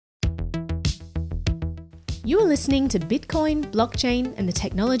You are listening to Bitcoin, Blockchain, and the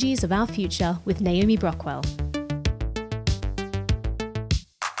Technologies of Our Future with Naomi Brockwell.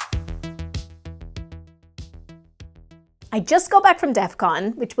 I just got back from DEF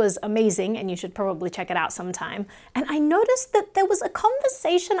CON, which was amazing, and you should probably check it out sometime. And I noticed that there was a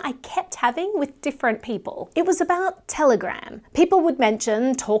conversation I kept having with different people. It was about Telegram. People would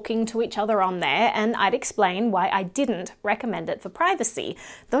mention talking to each other on there, and I'd explain why I didn't recommend it for privacy.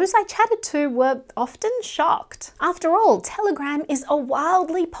 Those I chatted to were often shocked. After all, Telegram is a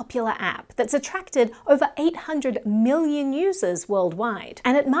wildly popular app that's attracted over 800 million users worldwide,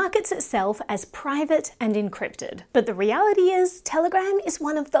 and it markets itself as private and encrypted. But the reality is, Telegram is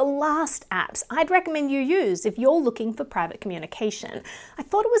one of the last apps I'd recommend you use if you're looking for private communication. I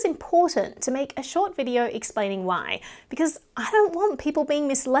thought it was important to make a short video explaining why, because I don't want people being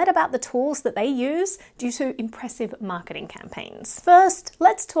misled about the tools that they use due to impressive marketing campaigns. First,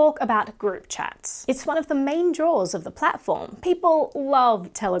 let's talk about group chats. It's one of the main draws of the platform. People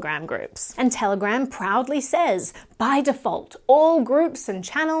love Telegram groups, and Telegram proudly says, by default, all groups and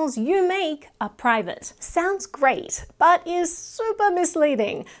channels you make are private. Sounds great, but is super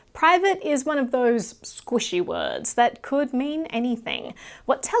misleading. Private is one of those squishy words that could mean anything.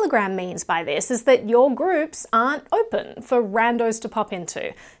 What Telegram means by this is that your groups aren't open for randos to pop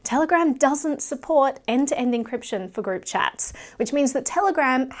into. Telegram doesn't support end-to-end encryption for group chats, which means that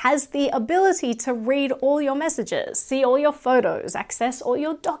Telegram has the ability to read all your messages, see all your photos, access all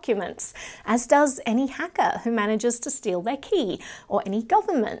your documents, as does any hacker who manages to steal their key, or any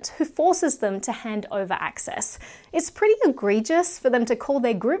government who forces them to hand over access. It's pretty egregious for them to call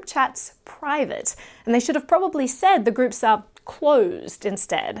their group chats private, and they should have probably said the groups are closed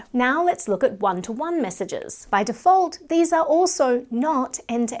instead. Now let's look at one-to-one messages. By default, these are also not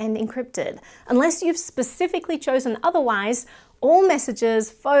end-to-end encrypted. Unless you've specifically chosen otherwise, all messages,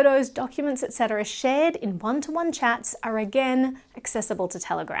 photos, documents, etc. shared in one-to-one chats are again accessible to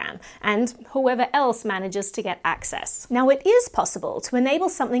Telegram and whoever else manages to get access. Now, it is possible to enable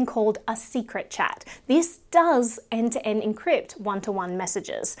something called a secret chat. This does end-to-end encrypt one-to-one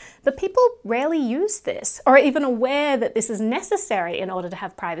messages, but people rarely use this or are even aware that this is necessary in order to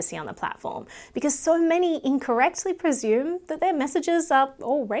have privacy on the platform, because so many incorrectly presume that their messages are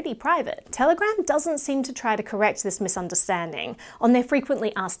already private. Telegram doesn't seem to try to correct this misunderstanding. On their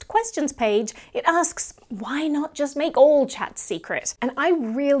frequently asked questions page, it asks, why not just make all chats secret? And I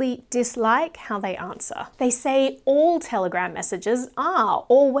really dislike how they answer. They say all Telegram messages are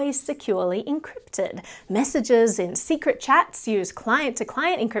always securely encrypted. Messages in secret chats use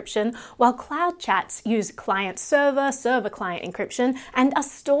client-to-client encryption, while cloud chats use client-server, server-client encryption, and are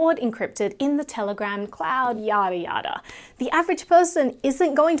stored encrypted in the Telegram cloud, yada yada. The average person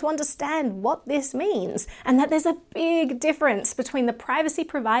isn't going to understand what this means, and that there's a big difference between the privacy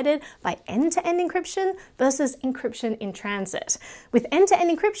provided by end-to-end encryption versus encryption in transit. With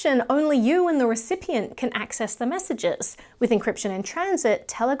end-to-end encryption, only you and the recipient can access the messages. With encryption in transit,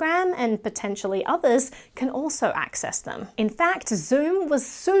 Telegram and potentially others can also access them. In fact, Zoom was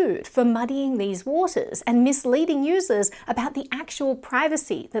sued for muddying these waters and misleading users about the actual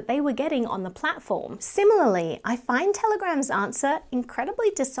privacy that they were getting on the platform. Similarly, I find Telegram's answer incredibly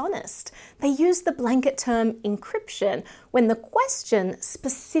dishonest. They use the blanket term encryption when the question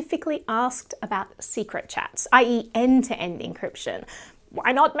specifically asked about secret chats, i.e. end-to-end encryption.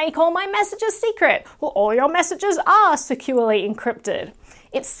 Why not make all my messages secret? Well, all your messages are securely encrypted.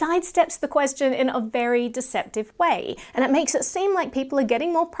 It sidesteps the question in a very deceptive way, and it makes it seem like people are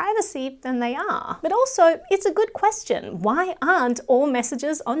getting more privacy than they are. But also, it's a good question. Why aren't all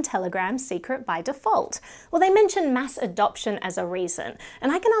messages on Telegram secret by default? Well, they mention mass adoption as a reason,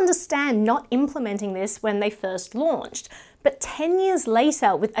 and I can understand not implementing this when they first launched. But 10 years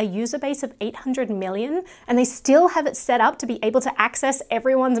later, with a user base of 800 million, and they still have it set up to be able to access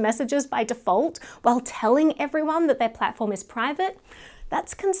everyone's messages by default while telling everyone that their platform is private,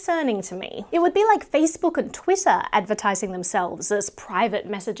 that's concerning to me. It would be like Facebook and Twitter advertising themselves as private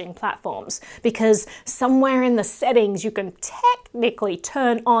messaging platforms, because somewhere in the settings you can technically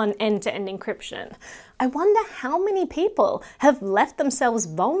turn on end-to-end encryption. I wonder how many people have left themselves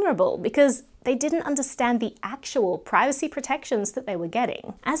vulnerable because they didn't understand the actual privacy protections that they were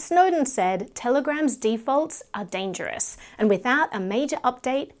getting. As Snowden said, Telegram's defaults are dangerous, and without a major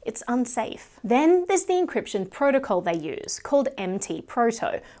update, it's unsafe. Then there's the encryption protocol they use, called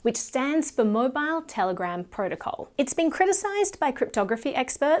MT-Proto, which stands for Mobile Telegram Protocol. It's been criticized by cryptography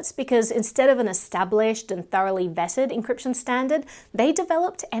experts because instead of an established and thoroughly vetted encryption standard, they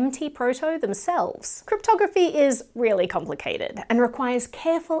developed MT-Proto themselves. Cryptography is really complicated and requires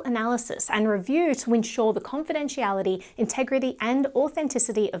careful analysis and review to ensure the confidentiality, integrity, and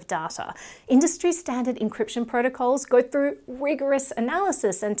authenticity of data. Industry standard encryption protocols go through rigorous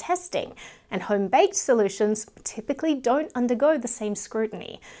analysis and testing, and home-baked solutions typically don't undergo the same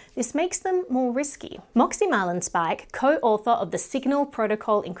scrutiny. This makes them more risky. Moxie Marlinspike, co-author of the Signal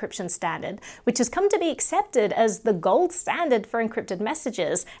Protocol Encryption Standard, which has come to be accepted as the gold standard for encrypted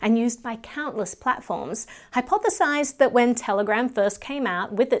messages and used by countless platforms, hypothesized that when Telegram first came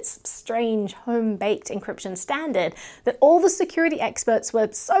out with its strange home-baked encryption standard, that all the security experts were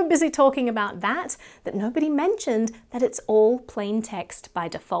so busy talking about that nobody mentioned that it's all plain text by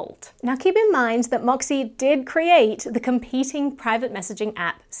default. Now keep in mind that Moxie did create the competing private messaging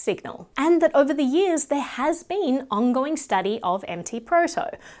app Signal, and that over the years there has been ongoing study of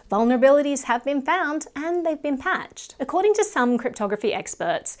MT-Proto. Vulnerabilities have been found and they've been patched. According to some cryptography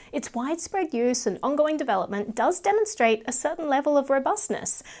experts, its widespread use and ongoing development does demonstrate a certain level of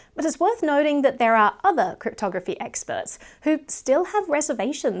robustness, but it's worth noting that there are other cryptography experts who still have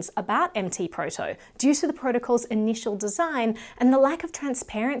reservations about MT-Proto due to the protocol's initial design and the lack of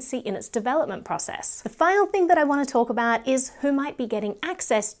transparency in its development process. The final thing that I want to talk about is who might be getting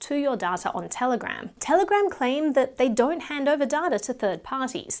access to your data on Telegram. Telegram claim that they don't hand over data to third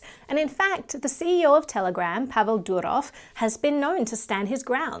parties, and in fact, the CEO of Telegram, Pavel Durov, has been known to stand his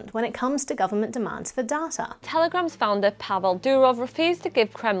ground when it comes to government demands for data. Telegram's founder Pavel Durov refused to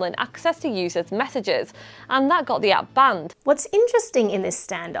give Kremlin access to users' messages, and that got the app banned. What's interesting in this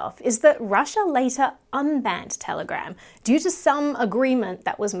standoff is that Russia later unbanned Telegram due to some agreement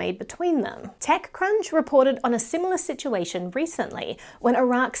that was made between them. TechCrunch reported on a similar situation recently when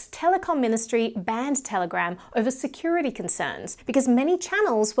Iraq's telecom ministry banned Telegram over security concerns because many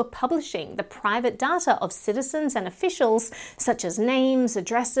channels were publishing the private data of citizens and officials, such as names,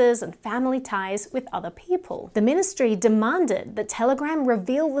 addresses, and family ties with other people. The ministry demanded that Telegram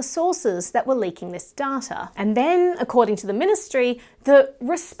reveal the sources that were leaking this data. And then, according to the ministry, the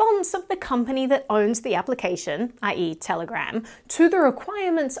response of the company that owns the application, i.e. Telegram, to the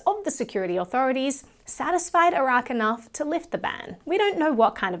requirements of the security authorities satisfied Iraq enough to lift the ban. We don't know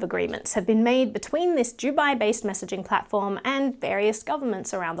what kind of agreements have been made between this Dubai-based messaging platform and various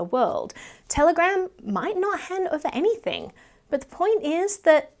governments around the world. Telegram might not hand over anything, but the point is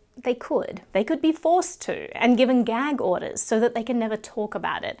that they could. They could be forced to and given gag orders so that they can never talk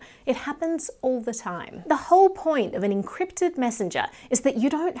about it. It happens all the time. The whole point of an encrypted messenger is that you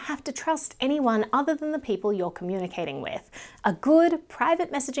don't have to trust anyone other than the people you're communicating with. A good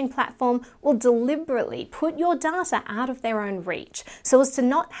private messaging platform will deliberately put your data out of their own reach so as to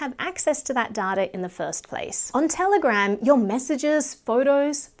not have access to that data in the first place. On Telegram, your messages,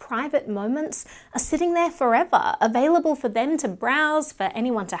 photos, private moments are sitting there forever, available for them to browse, for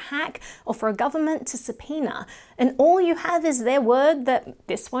anyone to hack, or for a government to subpoena, and all you have is their word that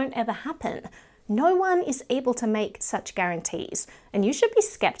this won't ever happen. No one is able to make such guarantees, and you should be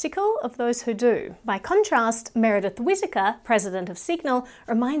skeptical of those who do. By contrast, Meredith Whittaker, president of Signal,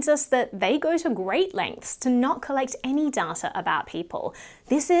 reminds us that they go to great lengths to not collect any data about people.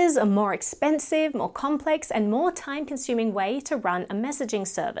 This is a more expensive, more complex, and more time-consuming way to run a messaging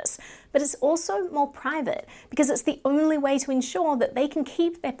service, but it's also more private because it's the only way to ensure that they can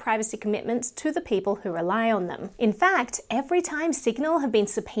keep their privacy commitments to the people who rely on them. In fact, every time Signal have been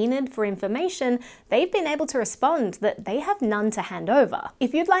subpoenaed for information, they've been able to respond that they have none to hand over.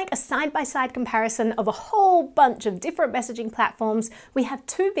 If you'd like a side-by-side comparison of a whole bunch of different messaging platforms, we have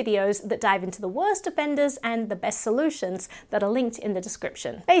 2 videos that dive into the worst offenders and the best solutions that are linked in the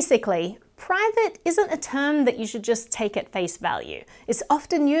description. Basically, private isn't a term that you should just take at face value. It's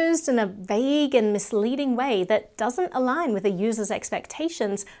often used in a vague and misleading way that doesn't align with a user's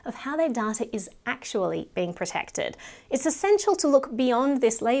expectations of how their data is actually being protected. It's essential to look beyond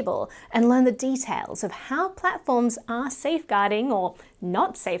this label and learn the details of how platforms are safeguarding or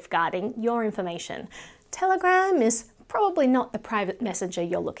not safeguarding your information. Telegram is probably not the private messenger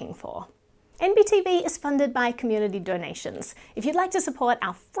you're looking for. NBTV is funded by community donations. If you'd like to support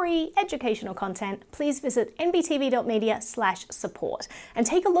our free educational content, please visit nbtv.media/support and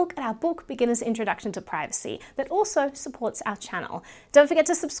take a look at our book, Beginner's Introduction to Privacy, that also supports our channel. Don't forget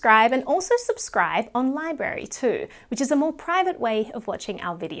to subscribe, and also subscribe on Library too, which is a more private way of watching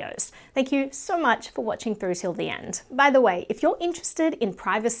our videos. Thank you so much for watching through till the end. By the way, if you're interested in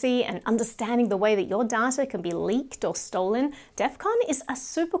privacy and understanding the way that your data can be leaked or stolen, DEF CON is a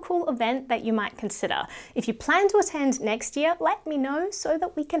super cool event that you might consider. If you plan to attend next year, let me know so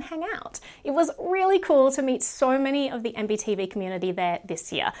that we can hang out. It was really cool to meet so many of the NBTV community there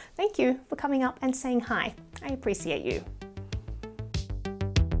this year. Thank you for coming up and saying hi. I appreciate you.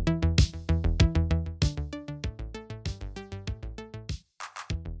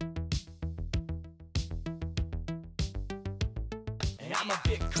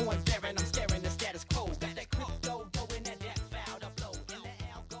 born staring